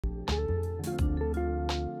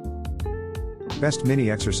Best mini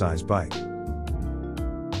exercise bike.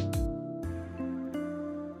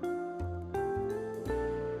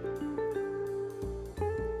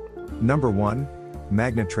 Number 1.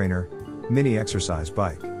 Magna Trainer Mini Exercise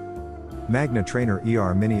Bike. Magna Trainer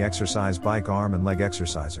ER Mini Exercise Bike Arm and Leg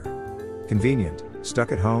Exerciser. Convenient,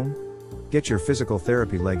 stuck at home? Get your physical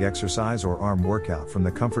therapy leg exercise or arm workout from the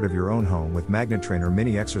comfort of your own home with Magna Trainer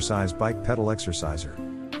Mini Exercise Bike Pedal Exerciser.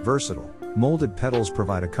 Versatile, molded pedals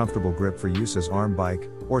provide a comfortable grip for use as arm bike,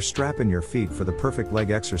 or strap in your feet for the perfect leg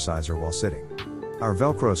exerciser while sitting. Our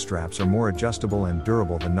Velcro straps are more adjustable and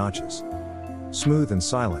durable than notches. Smooth and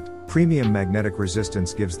silent, premium magnetic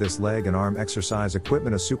resistance gives this leg and arm exercise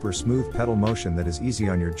equipment a super smooth pedal motion that is easy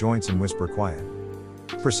on your joints and whisper quiet.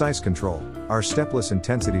 Precise control, our stepless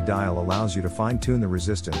intensity dial allows you to fine-tune the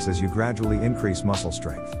resistance as you gradually increase muscle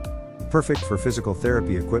strength. Perfect for physical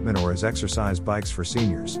therapy equipment or as exercise bikes for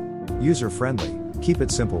seniors. User-friendly, keep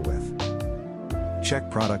it simple with.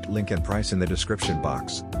 Check product link and price in the description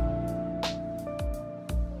box.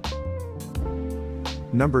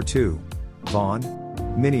 Number 2. Vaughan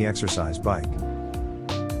Mini Exercise Bike.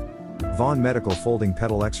 Vaughan Medical Folding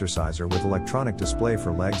Pedal Exerciser with electronic display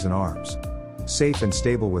for legs and arms. Safe and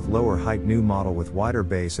stable with lower height, new model with wider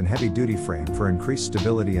base and heavy duty frame for increased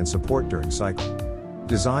stability and support during cycle.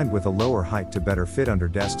 Designed with a lower height to better fit under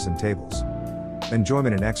desks and tables.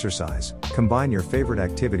 Enjoyment and exercise, combine your favorite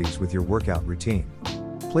activities with your workout routine.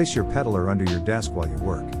 Place your pedaler under your desk while you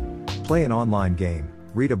work. Play an online game,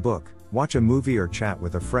 read a book, watch a movie or chat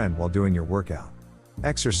with a friend while doing your workout.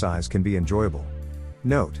 Exercise can be enjoyable.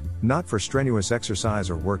 Note, not for strenuous exercise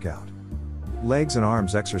or workout. Legs and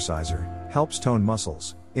arms exerciser, helps tone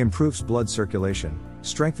muscles, improves blood circulation,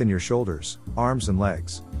 strengthen your shoulders, arms and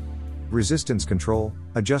legs. Resistance control,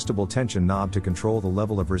 adjustable tension knob to control the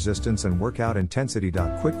level of resistance and workout intensity.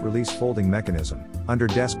 Quick release folding mechanism, under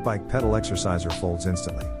desk bike pedal exerciser folds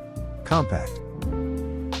instantly. Compact.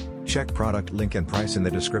 Check product link and price in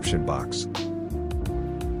the description box.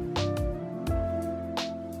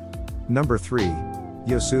 Number 3.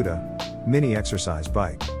 Yosuda Mini Exercise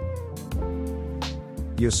Bike.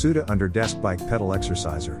 Yosuda Under Desk Bike Pedal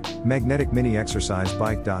Exerciser, Magnetic Mini Exercise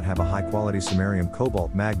Bike. Have a high quality samarium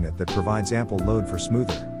cobalt magnet that provides ample load for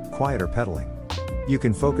smoother, quieter pedaling. You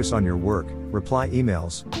can focus on your work, reply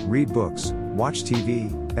emails, read books, watch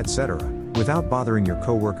TV, etc., without bothering your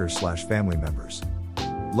co-workers/family members.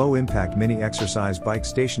 Low impact mini exercise bike.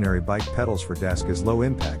 Stationary bike pedals for desk is low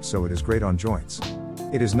impact, so it is great on joints.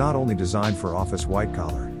 It is not only designed for office white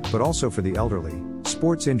collar, but also for the elderly,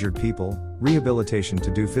 sports injured people, rehabilitation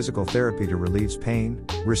to do physical therapy to relieves pain,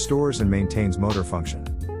 restores and maintains motor function.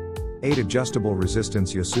 8 adjustable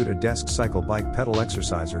resistance. Yosuda Desk Cycle Bike Pedal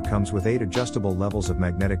Exerciser comes with 8 adjustable levels of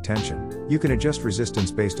magnetic tension. You can adjust resistance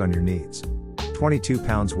based on your needs. 22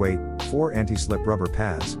 pounds weight, 4 anti-slip rubber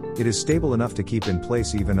pads. It is stable enough to keep in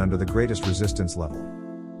place even under the greatest resistance level.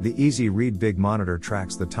 The Easy Read Big Monitor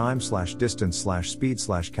tracks the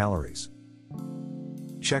time/distance/speed/calories.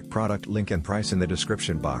 Check product link and price in the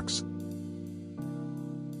description box.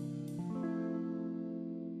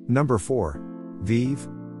 Number 4. Vive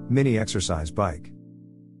Mini Exercise Bike.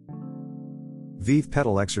 Vive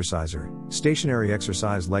Pedal Exerciser, stationary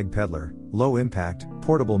exercise leg peddler, low impact,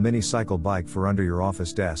 portable mini cycle bike for under your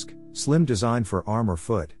office desk, slim design for arm or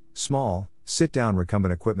foot, small, sit-down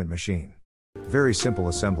recumbent equipment machine. Very simple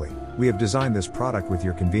assembly. We have designed this product with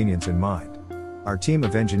your convenience in mind. Our team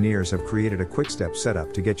of engineers have created a quick-step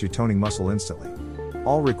setup to get you toning muscle instantly.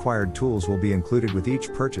 All required tools will be included with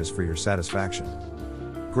each purchase for your satisfaction.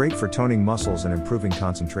 Great for toning muscles and improving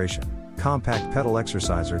concentration. Compact pedal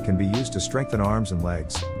exerciser can be used to strengthen arms and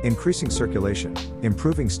legs, increasing circulation,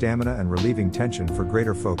 improving stamina and relieving tension for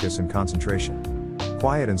greater focus and concentration.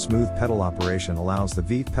 Quiet and smooth pedal operation allows the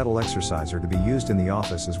Vive pedal exerciser to be used in the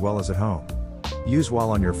office as well as at home. Use while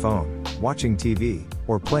on your phone, watching TV,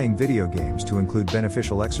 or playing video games to include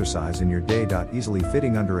beneficial exercise in your day. Easily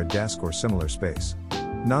fitting under a desk or similar space.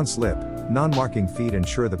 Non-slip, non-marking feet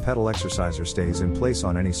ensure the pedal exerciser stays in place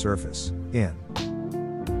on any surface.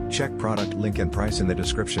 Check product link and price in the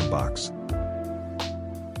description box.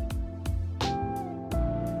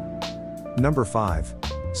 Number 5.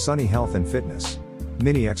 Sunny Health and Fitness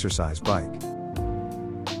Mini Exercise Bike.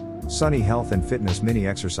 Sunny Health and Fitness Mini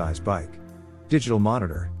Exercise Bike. Digital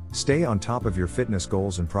monitor, stay on top of your fitness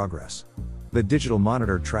goals and progress. The digital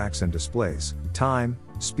monitor tracks and displays time,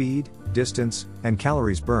 speed, distance, and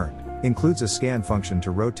calories burned, includes a scan function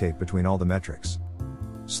to rotate between all the metrics.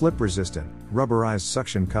 Slip resistant, rubberized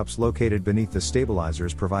suction cups located beneath the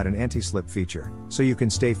stabilizers provide an anti-slip feature, so you can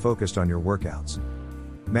stay focused on your workouts.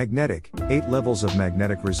 Magnetic, 8 levels of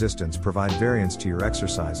magnetic resistance provide variance to your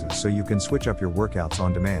exercises so you can switch up your workouts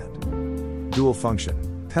on demand. Dual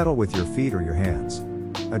function, pedal with your feet or your hands.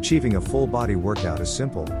 Achieving a full body workout is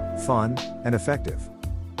simple, fun, and effective.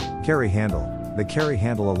 Carry handle, the carry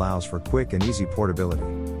handle allows for quick and easy portability.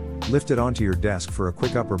 Lift it onto your desk for a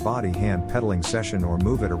quick upper body hand pedaling session or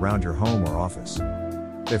move it around your home or office.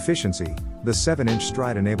 Efficiency, the 7-inch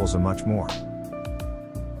Stride enables a much more.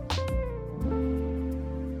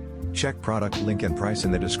 Check product link and price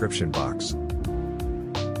in the description box.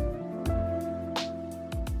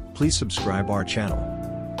 Please subscribe our channel.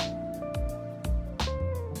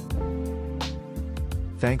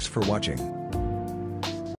 Thanks for watching.